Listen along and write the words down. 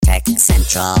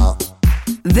Central.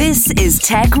 This is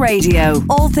Tech Radio.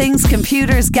 All things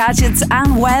computers, gadgets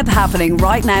and web happening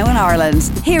right now in Ireland.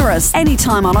 Hear us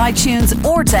anytime on iTunes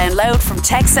or download from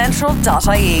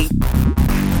techcentral.ie.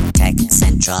 Tech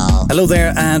Central. Hello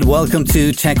there and welcome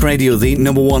to Tech Radio, the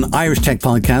number one Irish tech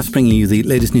podcast, bringing you the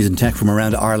latest news and tech from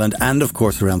around Ireland and of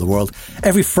course around the world.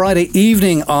 Every Friday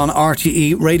evening on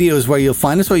RTE Radio is where you'll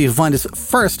find us,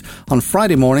 first on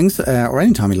Friday mornings, or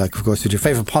anytime you like, of course, with your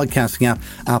favourite podcasting app,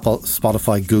 Apple,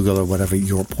 Spotify, Google or whatever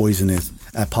your poison is.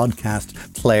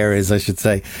 Podcast player is, I should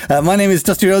say. My name is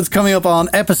Dusty Rhodes. Coming up on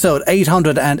episode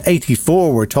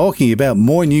 884, we're talking about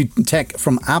more new tech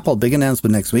from Apple. Big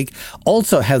announcement next week.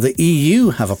 Also, how the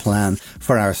EU have a plan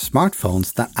for our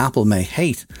smartphones that Apple may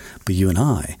hate, but you and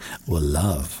I will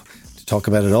love. To talk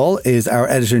about it all is our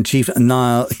editor-in-chief,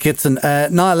 Niall Kitson.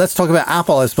 Niall, let's talk about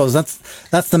Apple, I suppose.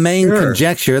 That's the main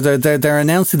conjecture. They're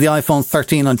announcing the iPhone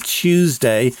 13 on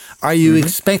Tuesday. Are you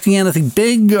expecting anything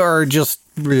big or just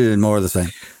more of the same?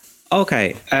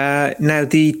 Okay. Now,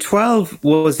 the 12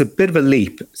 was a bit of a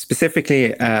leap,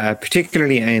 specifically,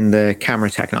 particularly in the camera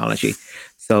technology.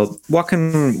 So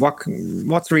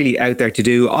what's really out there to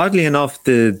do? Oddly enough,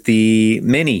 the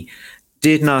Mini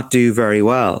did not do very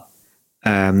well,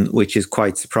 which is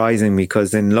quite surprising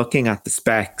because in looking at the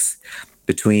specs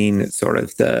between sort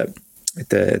of the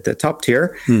top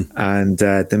tier and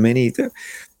the Mini,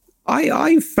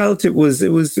 I felt it was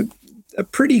a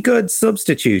pretty good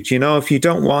substitute. You know, if you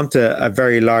don't want a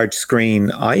very large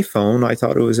screen iPhone, I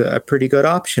thought it was a pretty good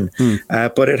option.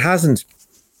 But it hasn't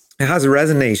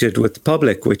resonated with the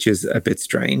public, which is a bit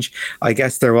strange. I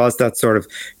guess there was that sort of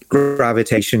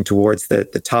gravitation towards the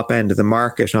top end of the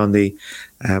market on the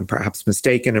perhaps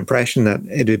mistaken impression that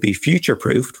it would be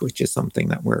future-proofed, which is something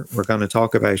that we're going to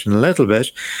talk about in a little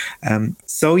bit.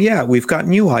 So yeah, we've got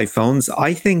new iPhones.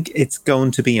 I think it's going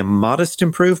to be a modest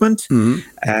improvement.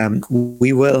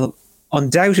 We will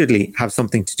undoubtedly have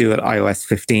something to do with iOS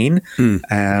 15.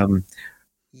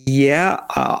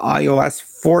 iOS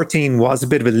 14 was a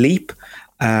bit of a leap.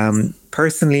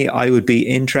 Personally, I would be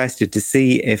interested to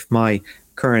see if my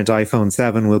current iPhone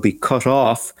 7 will be cut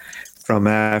off from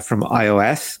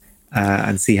iOS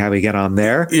and see how we get on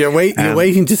there. You're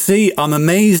waiting to see. I'm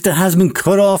amazed it has been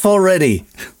cut off already.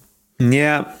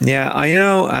 Yeah, I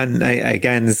know. And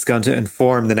again, this is going to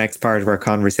inform the next part of our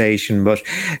conversation. But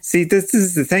see, this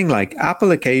is the thing, like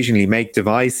Apple occasionally make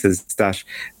devices that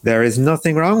there is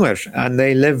nothing wrong with and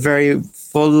they live very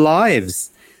full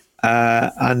lives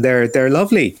and they're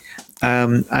lovely.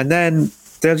 And then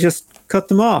they'll just cut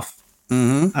them off.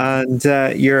 And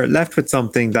you're left with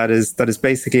something that is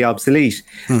basically obsolete,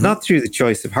 not through the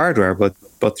choice of hardware,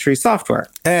 but through software.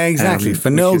 Exactly, for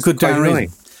no good damn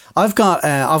reason. I've got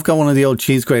one of the old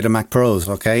cheese grater Mac Pros.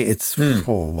 Okay, it's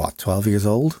 12 years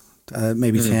old,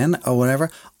 maybe 10 or whatever.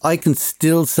 I can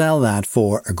still sell that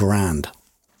for $1,000.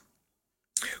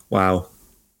 Wow.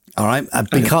 All right,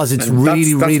 because it's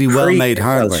really well-made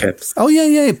hardware. Chips. Oh,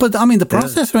 yeah. But, I mean, the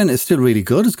processor in it is still really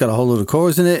good. It's got a whole load of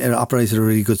cores in it. It operates at a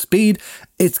really good speed.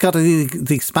 It's got the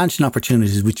expansion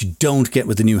opportunities which you don't get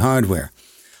with the new hardware.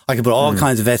 I could put all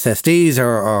kinds of SSDs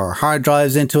or hard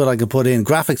drives into it. I could put in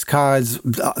graphics cards,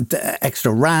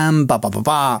 extra RAM,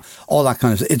 all that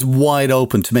kind of stuff. It's wide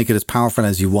open to make it as powerful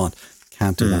as you want.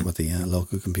 Can't do that with the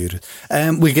local computer.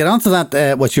 We'll get on to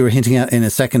that, what you were hinting at in a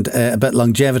second, about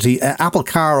longevity. Apple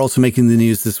Car also making the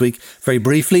news this week. Very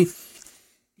briefly.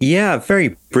 Yeah,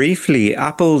 very briefly.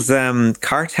 Apple's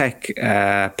car tech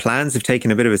plans have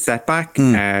taken a bit of a setback.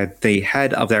 The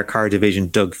head of their car division,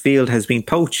 Doug Field, has been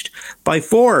poached by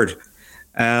Ford.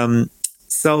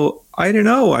 So I don't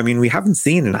know. I mean, we haven't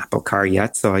seen an Apple car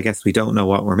yet, so I guess we don't know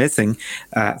what we're missing.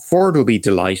 Ford will be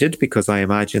delighted because I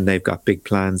imagine they've got big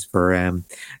plans for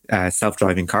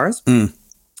self-driving cars,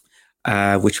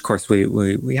 which of course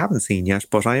we haven't seen yet.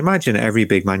 But I imagine every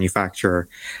big manufacturer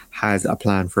has a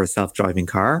plan for a self-driving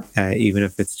car, even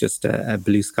if it's just a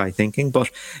blue sky thinking. But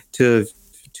to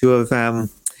have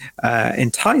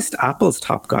enticed Apple's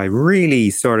top guy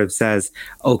really sort of says,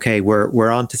 okay,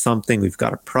 we're onto something. We've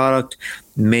got a product.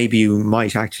 Maybe you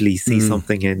might actually see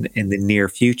something in the near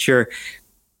future.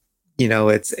 You know,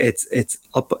 it's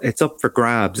up for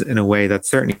grabs in a way that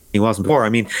certainly wasn't before. I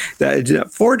mean,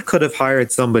 Ford could have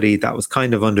hired somebody that was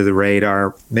kind of under the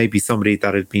radar, maybe somebody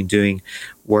that had been doing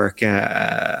work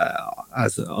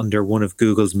as under one of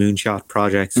Google's moonshot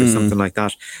projects or something like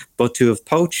that. But to have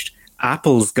poached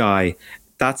Apple's guy,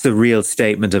 that's a real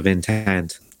statement of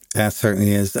intent. That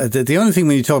certainly is. The only thing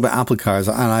when you talk about Apple cars,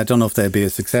 and I don't know if they'd be a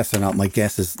success or not, my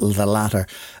guess is the latter.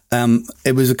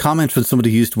 It was a comment from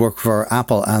somebody who used to work for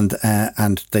Apple and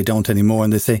they don't anymore.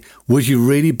 And they say, would you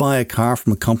really buy a car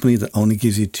from a company that only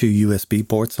gives you 2 USB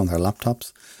ports on their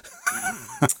laptops?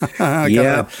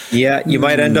 Yeah, you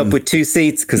might end up with 2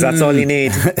 seats because that's all you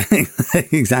need.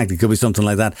 Exactly, could be something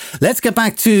like that. Let's get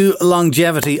back to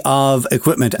longevity of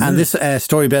equipment and this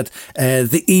story about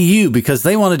the EU, because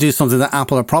they want to do something that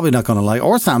Apple are probably not going to like,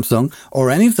 or Samsung, or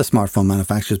any of the smartphone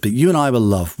manufacturers, but you and I will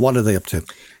love. What are they up to?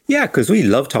 Yeah, because we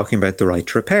love talking about the right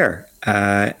to repair.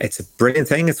 It's a brilliant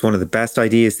thing. It's one of the best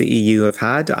ideas the EU have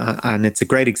had, and it's a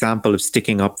great example of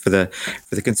sticking up for the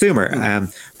consumer.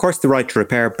 Of course, the right to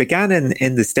repair began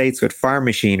in the States with farm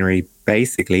machinery,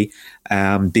 basically,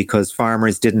 because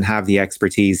farmers didn't have the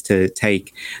expertise to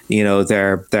take,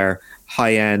 their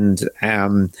high-end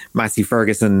Massey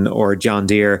Ferguson or John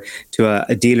Deere to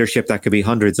a dealership that could be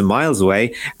hundreds of miles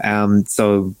away.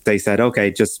 So they said, okay,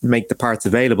 just make the parts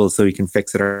available so we can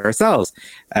fix it ourselves.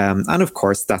 And of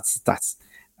course, that's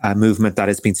a movement that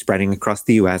has been spreading across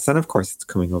the US. And of course, it's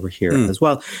coming over here as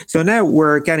well. So now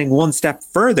we're getting one step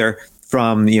further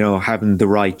from, having the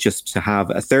right just to have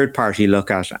a third party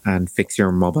look at and fix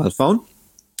your mobile phone,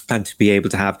 and to be able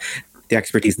to have the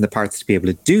expertise and the parts to be able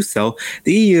to do so.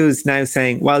 The EU is now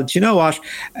saying, well, do you know what?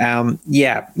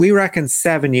 We reckon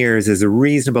 7 years is a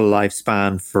reasonable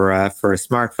lifespan for a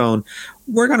smartphone.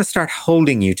 We're going to start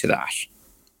holding you to that.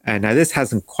 And now this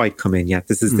hasn't quite come in yet.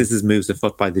 This is moves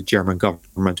afoot by the German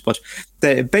government, but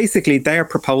basically they are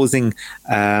proposing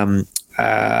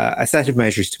a set of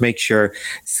measures to make sure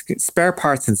spare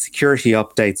parts and security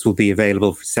updates will be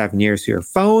available for 7 years for your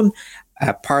phone.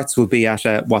 Parts will be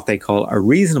at what they call a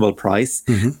reasonable price,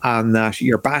 and that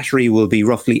your battery will be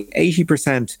roughly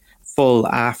 80% full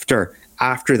after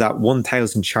that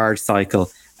 1,000 charge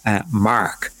cycle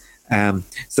mark.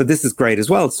 So this is great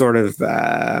as well, sort of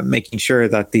making sure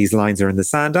that these lines are in the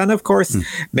sand, and of course,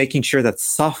 making sure that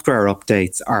software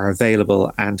updates are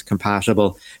available and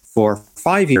compatible for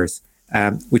 5 years,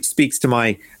 which speaks to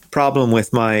my problem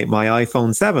with my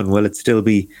iPhone 7. Will it still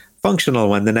be functional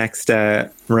when the next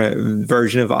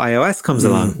version of iOS comes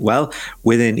along? Well,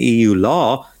 within EU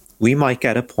law, we might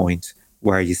get a point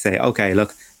where you say, okay,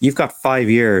 look, you've got 5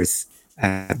 years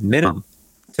minimum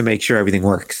to make sure everything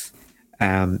works.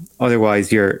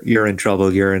 Otherwise, you're in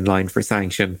trouble. You're in line for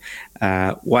sanction,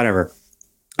 whatever.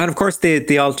 And of course,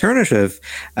 the alternative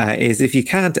is if you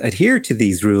can't adhere to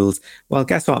these rules, well,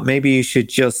 guess what? Maybe you should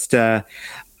just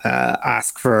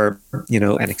ask for,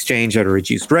 an exchange at a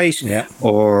reduced rate,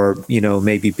 or,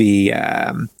 maybe be,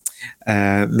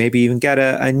 maybe even get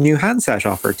a new handset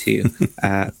offered to you,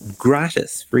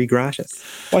 free gratis.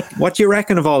 What do you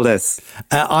reckon of all this?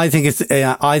 I think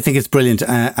it's brilliant,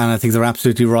 and I think they're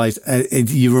absolutely right.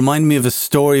 You remind me of a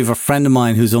story of a friend of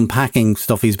mine who's unpacking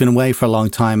stuff. He's been away for a long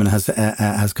time and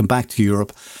has come back to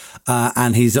Europe.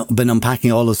 And he's been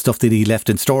unpacking all the stuff that he left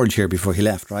in storage here before he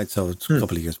left, right? So it's a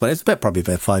couple of years, but it's probably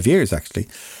about 5 years, actually.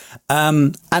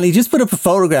 And he just put up a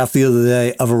photograph the other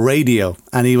day of a radio,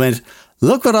 and he went,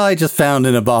 look what I just found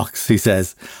in a box, he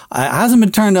says. It hasn't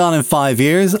been turned on in 5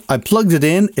 years. I plugged it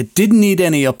in. It didn't need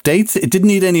any updates. It didn't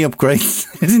need any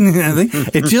upgrades. It didn't need anything.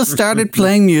 It just started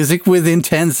playing music within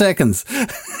 10 seconds.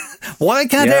 Why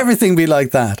can't everything be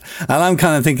like that? And I'm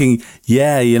kind of thinking,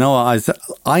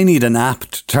 I need an app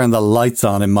to turn the lights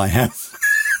on in my house.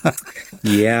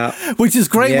 Which is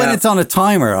great when it's on a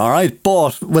timer, all right?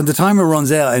 But when the timer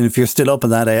runs out and if you're still up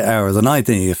at that 8 hours a night,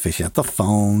 then you fish out the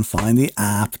phone, find the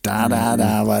app,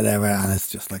 whatever. And it's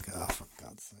just like, oh, for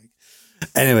God's sake.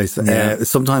 Anyways,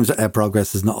 sometimes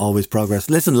progress is not always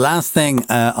progress. Listen, last thing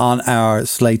on our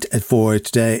slate for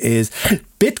today is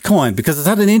Bitcoin, because it's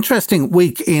had an interesting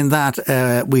week in that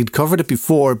we'd covered it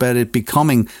before about it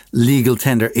becoming legal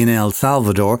tender in El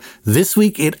Salvador. This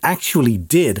week it actually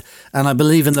did. And I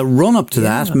believe in the run up to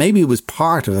that, maybe it was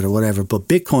part of it or whatever, but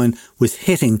Bitcoin was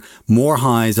hitting more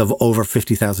highs of over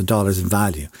 $50,000 in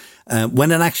value.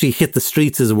 When it actually hit the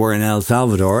streets, as it were, in El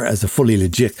Salvador as a fully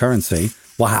legit currency,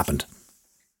 what happened?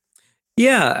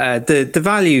 The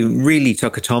value really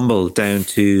took a tumble down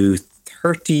to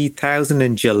 30,000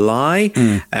 in July.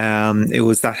 It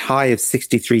was that high of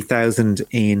 63,000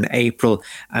 in April.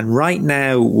 And right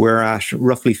now we're at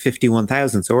roughly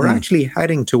 51,000. So we're actually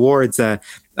heading towards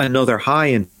another high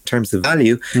in terms of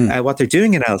value. What they're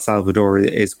doing in El Salvador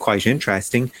is quite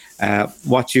interesting.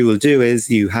 What you will do is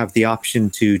you have the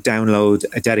option to download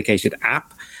a dedicated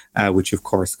app, which of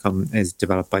course is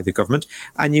developed by the government.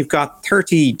 And you've got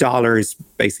 $30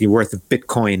 basically worth of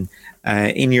Bitcoin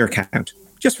in your account.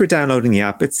 just for downloading the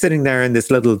app. It's sitting there in this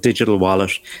little digital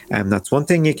wallet, and that's one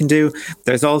thing you can do.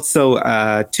 There's also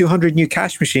 200 new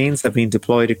cash machines have been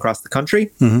deployed across the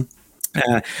country,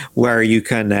 where you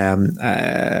can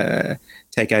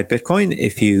take out Bitcoin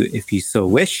if you so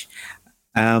wish.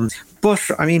 But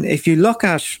I mean, if you look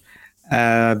at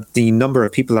the number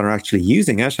of people that are actually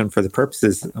using it, and for the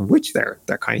purposes of which they're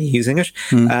kind of using it,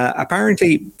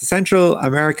 apparently the Central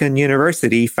American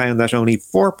University found that only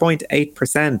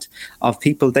 4.8% of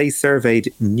people they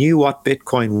surveyed knew what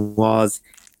Bitcoin was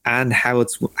and how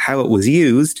it was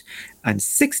used, and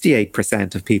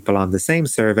 68% of people on the same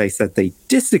survey said they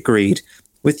disagreed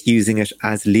with using it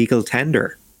as legal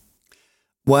tender.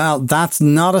 Well, that's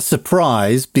not a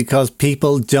surprise because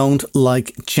people don't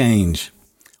like change.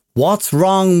 What's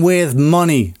wrong with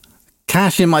money?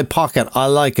 Cash in my pocket, I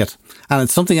like it. And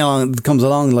it's something that comes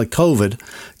along like COVID.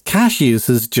 Cash use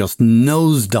has just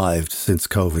nosedived since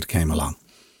COVID came along.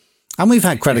 And we've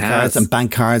had credit cards and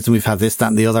bank cards, and we've had this, that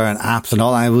and the other, and apps and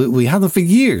all. And we had them for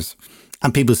years.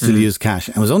 And people still use cash.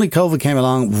 And it was only COVID came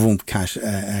along, boom,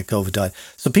 COVID died.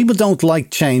 So people don't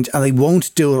like change, and they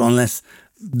won't do it unless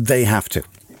they have to.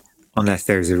 Unless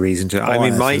there's a reason to. I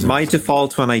mean, my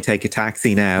default when I take a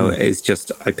taxi now is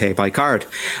just I pay by card.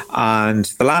 And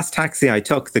the last taxi I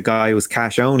took, the guy was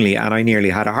cash only, and I nearly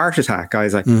had a heart attack. I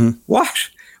was like, "What?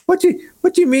 What do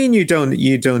you mean you don't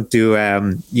do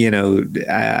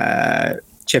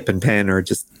chip and pin or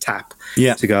just tap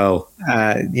to go?"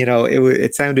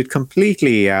 It sounded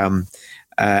completely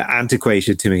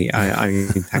antiquated to me. I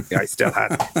think I still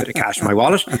had a bit of cash in my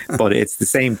wallet, but it's the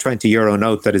same €20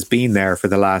 note that has been there for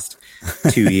the last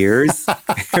 2 years.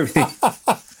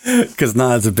 Because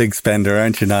Niall's a big spender,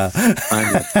 aren't you, Niall?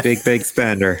 I'm a big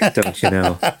spender, don't you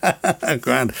know?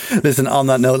 Grand. Listen, on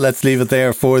that note, let's leave it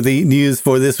there for the news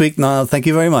for this week. Niall, thank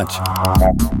you very much.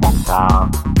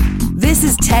 This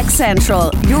is Tech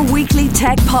Central, your weekly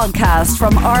tech podcast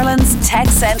from Ireland's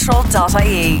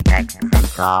techcentral.ie.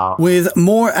 With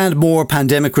more and more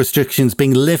pandemic restrictions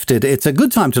being lifted, it's a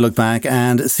good time to look back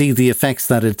and see the effects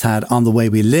that it's had on the way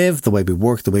we live, the way we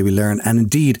work, the way we learn, and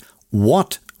indeed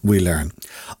what we learn.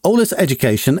 Olus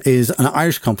Education is an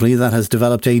Irish company that has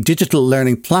developed a digital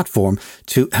learning platform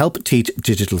to help teach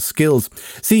digital skills.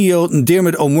 CEO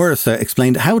Diarmiud Muirgheasa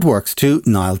explained how it works to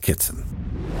Niall Kitson.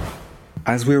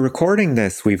 As we're recording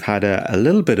this, we've had a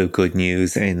little bit of good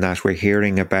news in that we're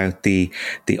hearing about the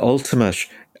ultimate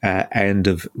end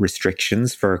of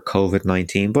restrictions for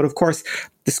COVID-19. But of course,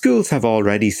 the schools have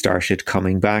already started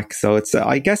coming back. So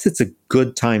I guess it's a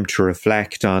good time to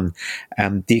reflect on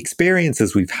the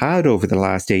experiences we've had over the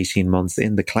last 18 months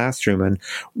in the classroom and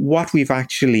what we've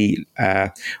actually,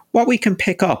 what we can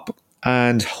pick up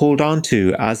and hold on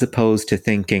to, as opposed to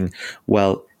thinking,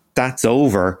 well, that's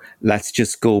over. Let's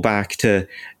just go back to,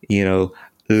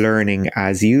 learning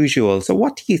as usual. So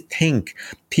what do you think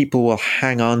people will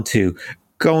hang on to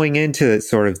going into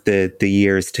sort of the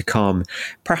years to come,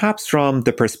 perhaps from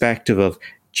the perspective of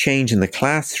change in the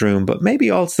classroom, but maybe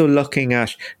also looking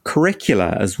at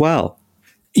curricula as well?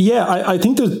 Yeah, I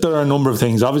think there are a number of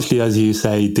things. Obviously, as you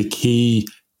say, the key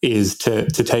is to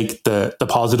take the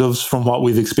positives from what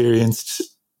we've experienced.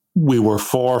 We were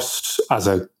forced as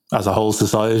a whole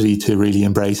society to really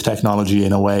embrace technology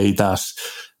in a way that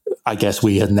I guess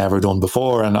we had never done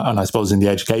before. And I suppose in the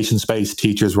education space,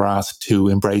 teachers were asked to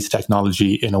embrace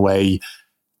technology in a way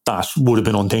that would have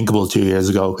been unthinkable 2 years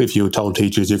ago. If you had told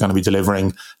teachers you're going to be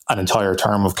delivering an entire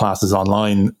term of classes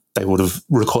online, they would have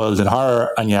recoiled in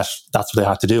horror. And yet that's what they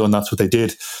had to do. And that's what they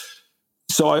did.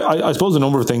 So I suppose a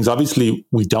number of things. Obviously,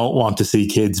 we don't want to see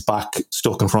kids back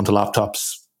stuck in front of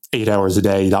laptops 8 hours a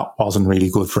day. That wasn't really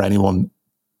good for anyone.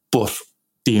 But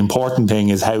the important thing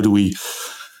is how do we,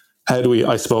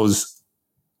 I suppose,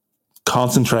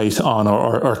 concentrate on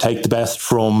or take the best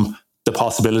from the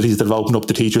possibilities that have opened up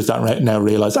to teachers that now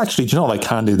realize, actually, do you know what, I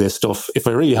can do this stuff. If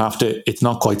I really have to, it's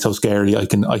not quite so scary. I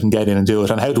can get in and do it.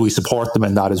 And how do we support them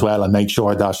in that as well and make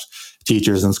sure that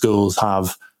teachers and schools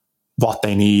have what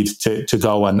they need to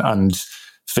go and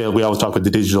fill. We always talk about the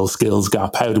digital skills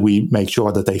gap. How do we make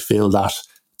sure that they fill that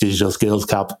digital skills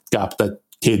gap that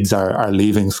kids are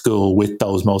leaving school with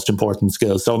those most important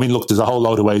skills? So, I mean, look, there's a whole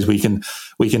load of ways we can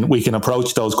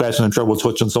approach those questions. I'm sure we'll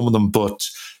touch on some of them, but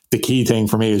the key thing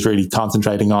for me is really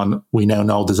concentrating on, we now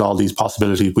know there's all these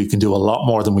possibilities. We can do a lot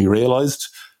more than we realized.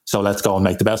 So let's go and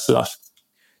make the best of that.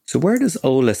 So where does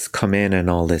Olus come in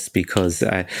all this? Because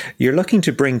you're looking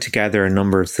to bring together a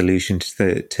number of solutions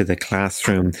to the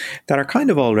classroom that are kind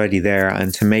of already there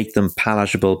and to make them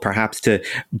palatable, perhaps to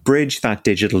bridge that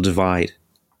digital divide.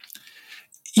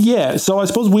 Yeah, so I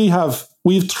suppose we have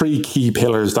we have three key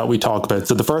pillars that we talk about.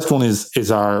 So the first one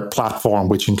is our platform,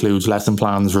 which includes lesson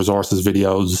plans, resources,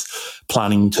 videos,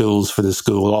 planning tools for the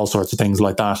school, all sorts of things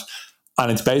like that.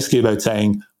 And it's basically about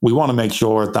saying we want to make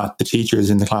sure that the teachers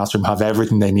in the classroom have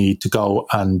everything they need to go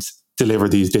and deliver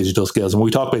these digital skills. And when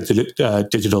we talk about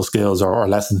digital skills or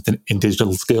lessons in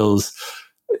digital skills,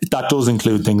 that does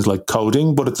include things like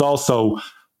coding, but it's also,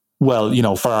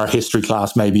 well, for our history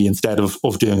class, maybe instead of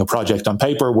doing a project on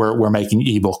paper, we're making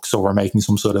ebooks, or we're making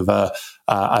some sort of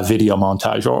a video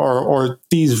montage, or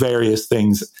these various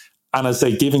things. And as I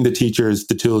say, giving the teachers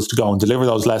the tools to go and deliver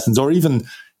those lessons, or even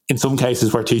in some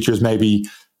cases where teachers maybe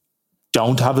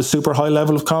don't have a super high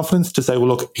level of confidence, to say, well,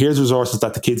 look, here's resources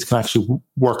that the kids can actually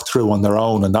work through on their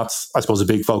own. And that's, I suppose, a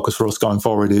big focus for us going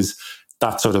forward, is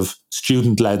that sort of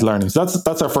student-led learning. So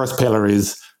that's our first pillar,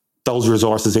 is those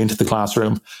resources into the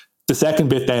classroom. The second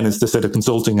bit then is the sort of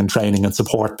consulting and training and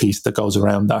support piece that goes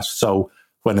around that. So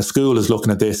when a school is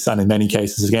looking at this, and in many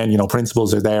cases, again,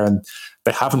 principals are there and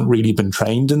they haven't really been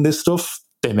trained in this stuff.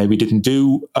 They maybe didn't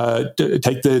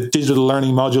take the digital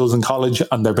learning modules in college,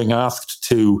 and they're being asked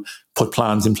to put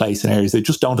plans in place in areas they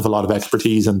just don't have a lot of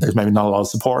expertise, and there's maybe not a lot of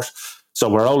support. So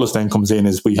where Olus then comes in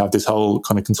is we have this whole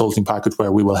kind of consulting package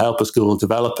where we will help a school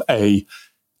develop a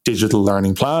digital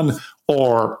learning plan,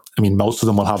 or, most of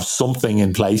them will have something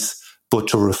in place, but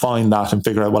to refine that and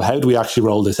figure out, well, how do we actually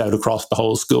roll this out across the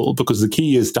whole school? Because the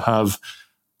key is to have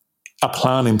a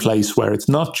plan in place where it's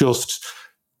not just,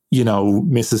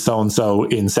 Mrs. So-and-so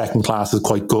in second class is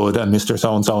quite good and Mr.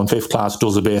 So-and-so in fifth class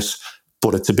does a bit,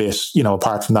 but it's a bit,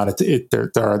 apart from that,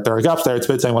 there are gaps there. It's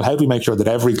about saying, well, how do we make sure that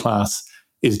every class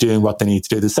is doing what they need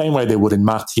to do? The same way they would in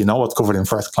maths, what's covered in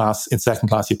first class, in second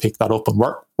class, you pick that up and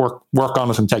work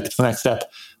on it and take it to the next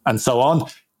step, and so on.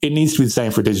 It needs to be the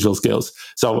same for digital skills.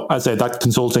 So I'd say that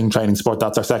consulting, training, support,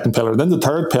 that's our second pillar. Then the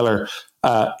third pillar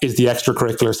is the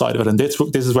extracurricular side of it. And this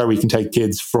is where we can take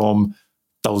kids from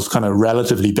those kind of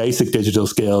relatively basic digital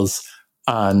skills,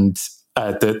 and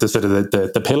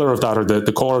the pillar of that, or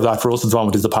the core of that for us at the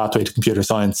moment, is the pathway to computer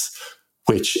science,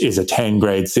 which is a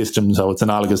 10-grade system. So it's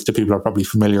analogous to, people are probably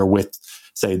familiar with,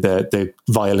 say, the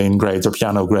violin grades or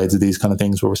piano grades of these kind of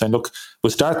things, where we're saying, look, we'll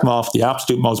start them off. The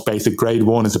absolute most basic grade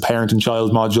 1 is a parent and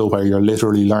child module, where you're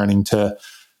literally learning to,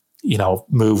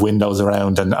 move windows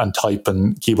around and type,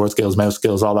 and keyboard skills, mouse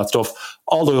skills, all that stuff.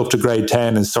 All the way up to grade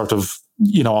 10 is sort of,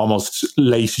 almost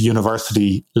late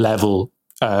university level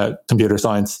computer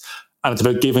science. And it's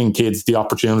about giving kids the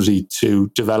opportunity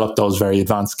to develop those very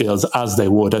advanced skills as they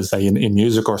would, as say, in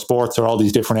music or sports or all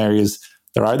these different areas.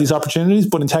 There are these opportunities,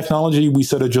 but in technology, we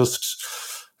sort of just,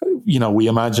 we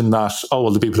imagine that,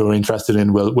 the people who are interested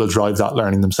in will drive that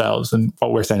learning themselves. And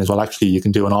what we're saying is, well, actually, you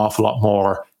can do an awful lot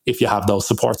more if you have those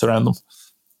supports around them.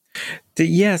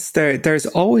 Yes, there's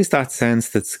always that sense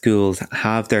that schools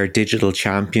have their digital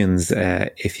champions,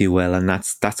 if you will, and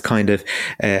that's kind of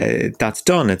that's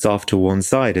done. It's off to one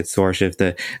side. It's sort of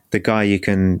the guy you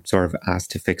can sort of ask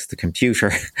to fix the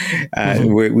computer.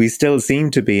 We still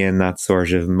seem to be in that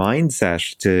sort of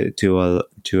mindset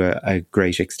to a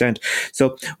great extent.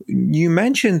 So you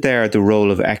mentioned there the role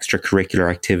of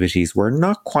extracurricular activities. We're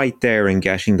not quite there in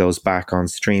getting those back on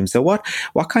stream. So what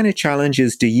kind of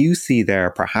challenges do you see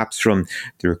there, perhaps from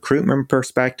the recruitment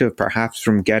perspective, perhaps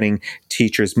from getting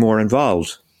teachers more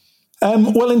involved?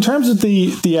 Well, in terms of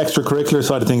the extracurricular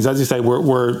side of things, as you say,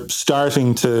 we're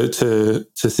starting to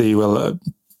see,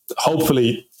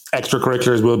 hopefully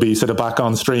extracurriculars will be sort of back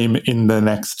on stream in the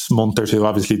next month or two.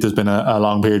 Obviously, there's been a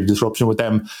long period of disruption with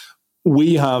them.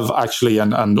 We have actually,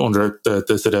 and under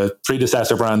the sort of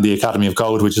predecessor brand, the Academy of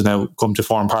Code, which has now come to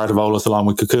form part of Olus along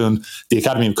with Cocoon, the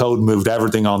Academy of Code moved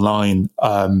everything online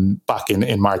back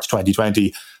in March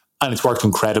 2020, and it's worked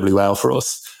incredibly well for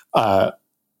us.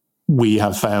 We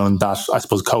have found that, I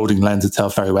suppose, coding lends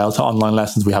itself very well to online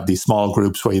lessons. We have these small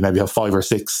groups where you maybe have 5 or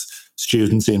 6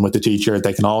 students in with the teacher.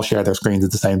 They can all share their screens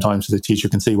at the same time so the teacher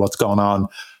can see what's going on,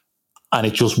 and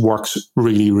it just works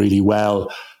really, really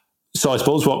well. So I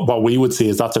suppose what we would see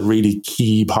is that's a really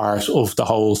key part of the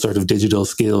whole sort of digital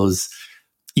skills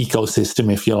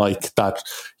ecosystem, if you like, that,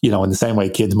 in the same way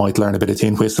kids might learn a bit of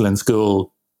tin whistle in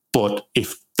school, but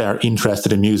if they're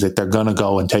interested in music, they're going to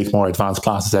go and take more advanced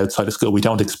classes outside of school. We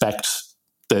don't expect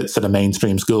the sort of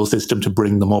mainstream school system to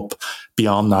bring them up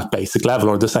beyond that basic level,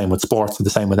 or the same with sports, or the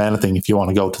same with anything. If you want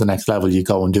to go to the next level, you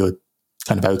go and do it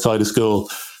kind of outside of school.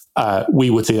 We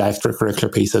would see the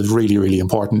extracurricular piece as really, really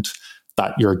important,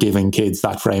 that you're giving kids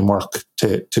that framework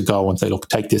to go and say, look,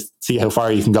 take this, see how far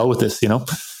you can go with this,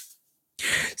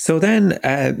 So then,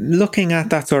 looking at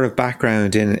that sort of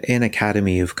background in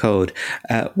Academy of Code,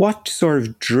 what sort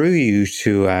of drew you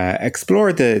to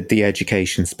explore the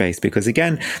education space? Because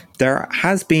again, there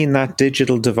has been that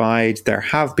digital divide. There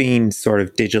have been sort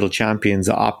of digital champions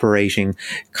operating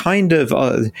kind of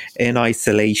in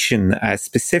isolation,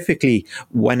 specifically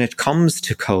when it comes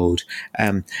to code.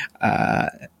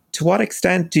 To what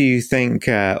extent do you think,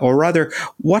 or rather,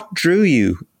 what drew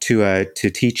you to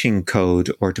teaching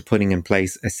code or to putting in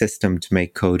place a system to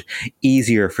make code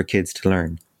easier for kids to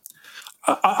learn?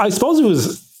 I suppose it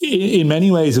was, in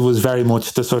many ways, it was very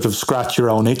much the sort of scratch your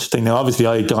own itch thing. Now, obviously,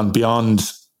 I had gone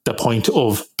beyond the point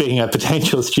of being a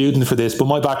potential student for this, but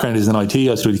my background is in IT.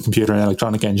 I studied computer and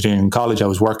electronic engineering in college. I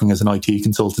was working as an IT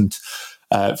consultant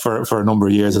for a number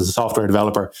of years as a software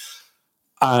developer.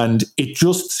 And it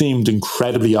just seemed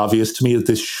incredibly obvious to me that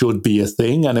this should be a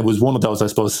thing. And it was one of those, I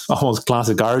suppose, almost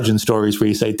classic origin stories where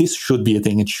you say, this should be a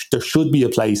thing. There should be a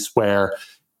place where,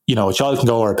 you know, a child can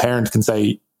go or a parent can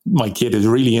say, my kid is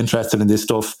really interested in this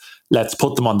stuff. Let's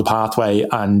put them on the pathway.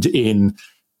 And in,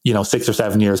 6 or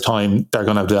 7 years' time, they're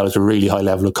going to have developed a really high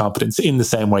level of competence, in the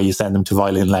same way you send them to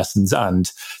violin lessons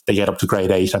and they get up to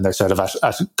grade 8 and they're sort of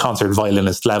at concert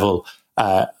violinist level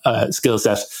skill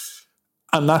set.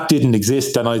 And that didn't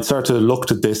exist. And I'd sort of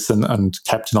looked at this and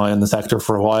kept an eye on the sector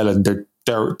for a while. And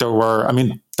there were,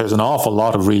 there's an awful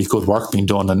lot of really good work being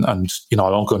done. And I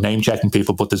won't go name checking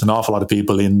people, but there's an awful lot of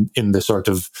people in the sort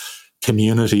of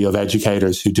community of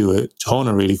educators who do a ton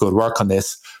of really good work on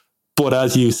this. But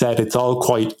as you said, it's all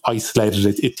quite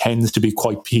isolated. It tends to be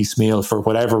quite piecemeal. For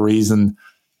whatever reason,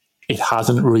 it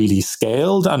hasn't really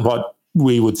scaled. And what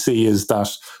we would see is that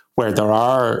where there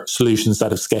are solutions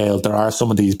that have scaled, there are some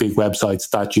of these big websites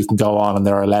that you can go on and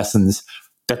there are lessons.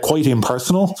 They're quite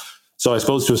impersonal. So I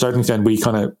suppose to a certain extent, we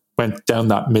kind of went down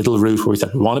that middle route where we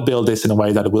said, we want to build this in a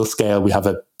way that it will scale. We have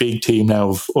a big team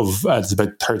now of it's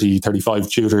about 30, 35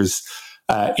 tutors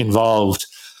involved,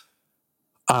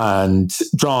 and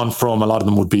drawn from a lot of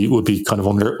them would be kind of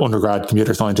undergrad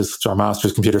computer scientists or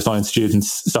master's computer science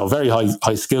students. So very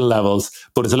high skill levels,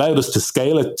 but it's allowed us to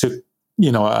scale it to,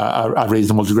 a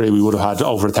reasonable degree. We would have had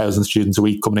over 1,000 students a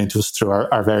week coming into us through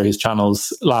our various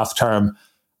channels last term.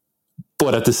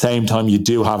 But at the same time, you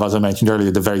do have, as I mentioned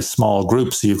earlier, the very small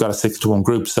groups. So you've got a 6-to-1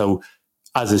 group. So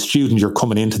as a student, you're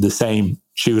coming into the same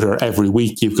tutor every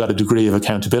week. You've got a degree of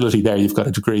accountability there. You've got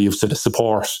a degree of sort of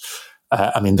support.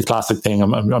 The classic thing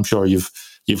I'm sure you've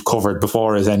covered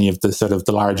before is any of the sort of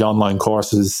the large online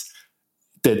courses.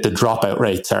 The dropout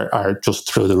rates are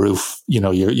just through the roof.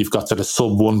 You've got sort of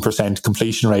sub 1%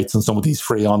 completion rates on some of these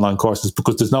free online courses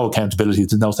because there's no accountability,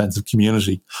 there's no sense of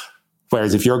community.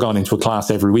 Whereas if you're going into a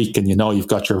class every week and you've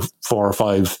got your 4 or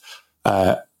 5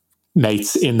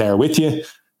 mates in there with you,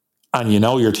 and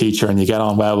your teacher and you get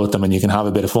on well with them and you can have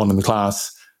a bit of fun in the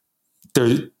class,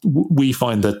 we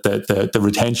find that the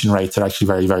retention rates are actually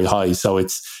very, very high. So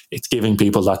it's giving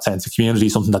people that sense of community,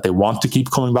 something that they want to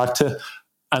keep coming back to.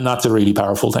 And that's a really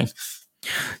powerful thing.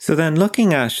 So then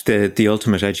looking at the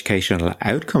ultimate educational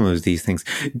outcome of these things,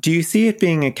 do you see it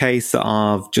being a case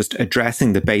of just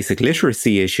addressing the basic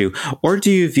literacy issue, or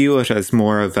do you view it as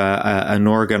more of an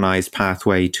organised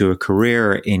pathway to a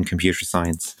career in computer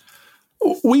science?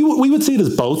 We would see it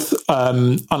as both.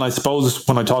 And I suppose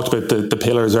when I talked about the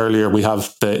pillars earlier, we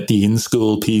have the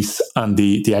in-school piece and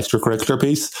the extracurricular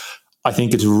piece. I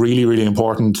think it's really, really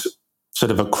important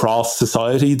sort of across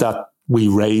society that we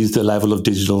raise the level of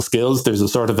digital skills. There's a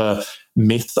sort of a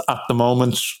myth at the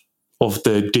moment of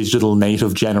the digital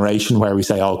native generation where we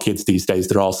say, oh, kids these days,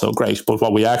 they're all so great. But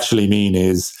what we actually mean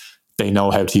is they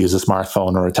know how to use a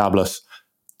smartphone or a tablet.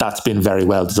 That's been very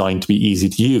well designed to be easy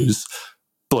to use.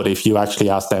 But if you actually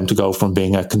ask them to go from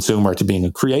being a consumer to being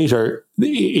a creator,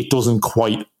 it doesn't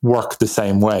quite work the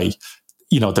same way.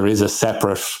 There is a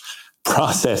separate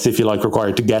process, if you like,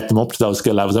 required to get them up to those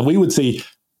skill levels. And we would see,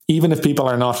 even if people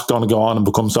are not going to go on and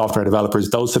become software developers,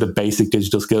 those sort of basic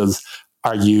digital skills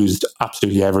are used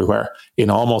absolutely everywhere. In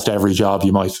almost every job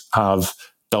you might have,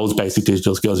 those basic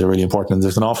digital skills are really important. And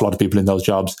there's an awful lot of people in those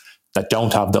jobs that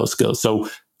don't have those skills. So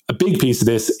a big piece of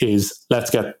this is let's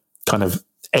get kind of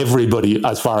everybody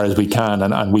as far as we can.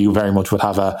 And we very much would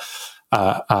have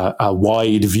a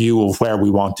wide view of where we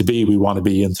want to be. We want to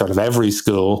be in sort of every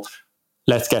school.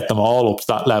 Let's get them all up to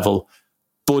that level.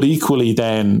 But equally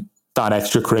then, that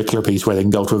extracurricular piece where they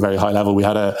can go to a very high level. We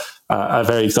had a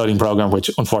very exciting program,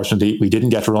 which unfortunately we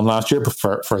didn't get to run last year,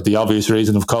 but for the obvious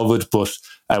reason of COVID.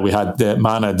 But we had the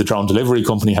Mana, the drone delivery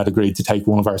company, had agreed to take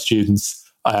one of our students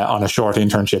on a short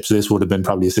internship. So this would have been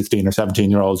probably a 16 or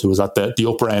 17-year-old who was at the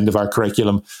upper end of our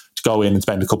curriculum to go in and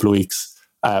spend a couple of weeks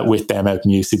with them out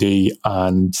in UCD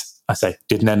and I say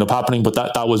didn't end up happening, but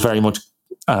that was very much,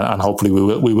 and hopefully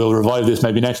we will revive this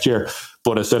maybe next year,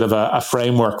 but a sort of a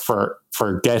framework for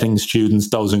getting students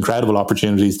those incredible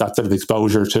opportunities, that sort of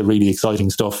exposure to really exciting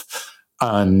stuff,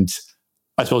 and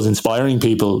I suppose inspiring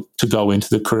people to go into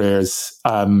the careers.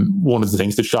 One of the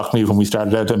things that shocked me when we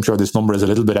started out, I'm sure this number is a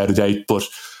little bit out of date, but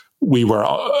we were,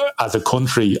 as a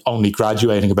country, only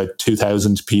graduating about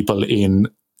 2,000 people in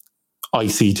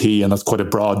ICT, and that's quite a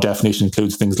broad definition,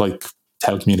 includes things like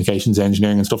telecommunications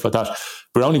engineering and stuff like that.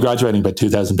 We're only graduating about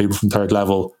 2,000 people from third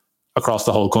level across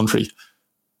the whole country,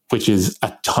 which is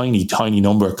a tiny, tiny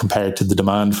number compared to the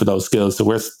demand for those skills. So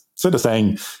we're sort of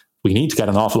saying we need to get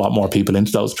an awful lot more people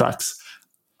into those tracks.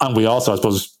 And we also, I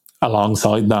suppose,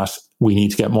 alongside that, we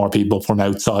need to get more people from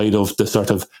outside of the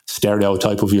sort of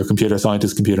stereotype of your computer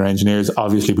scientists, computer engineers.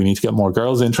 Obviously, we need to get more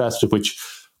girls interested, which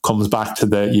comes back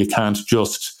to you can't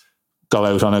just go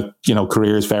out on a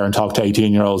careers fair and talk to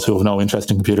 18-year-olds who have no interest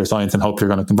in computer science and hope you're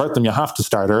going to convert them. You have to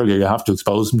start earlier. You have to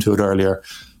expose them to it earlier,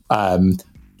 and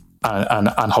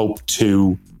hope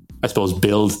to, I suppose,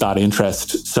 build that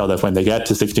interest so that when they get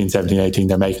to 16, 17, 18,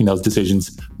 they're making those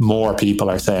decisions. More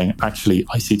people are saying, actually,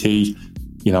 ICT,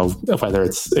 whether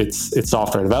it's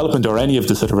software development or any of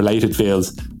the sort of related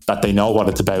fields, that they know what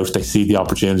it's about, they see the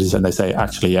opportunities, and they say,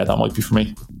 actually, yeah, that might be for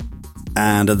me.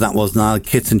 And that was Niall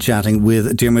Kitson chatting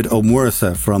with Diarmiud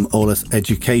Muirgheasa from Olus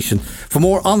Education. For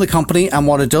more on the company and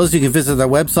what it does, you can visit their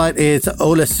website. It's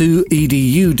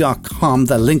olusedu.com.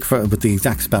 The link with the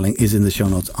exact spelling is in the show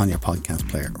notes on your podcast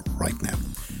player right now.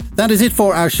 That is it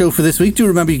for our show for this week. Do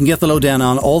remember you can get the lowdown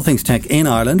on all things tech in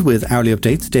Ireland with hourly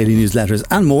updates, daily newsletters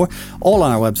and more, all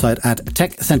on our website at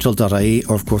techcentral.ie,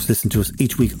 or of course listen to us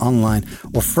each week online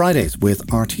or Fridays with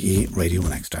RTE Radio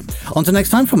 1 Extra. Until next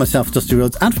time, from myself, Dusty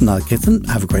Rhodes, and from Niall Kitson,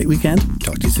 have a great weekend.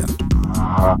 Talk to you soon.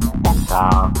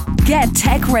 Get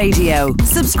Tech Radio.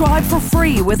 Subscribe for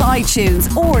free with iTunes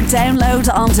or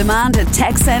download on demand at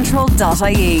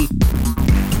techcentral.ie.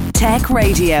 Tech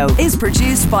Radio is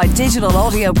produced by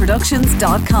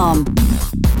digitalaudioproductions.com.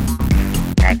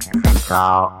 Tech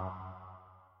Central.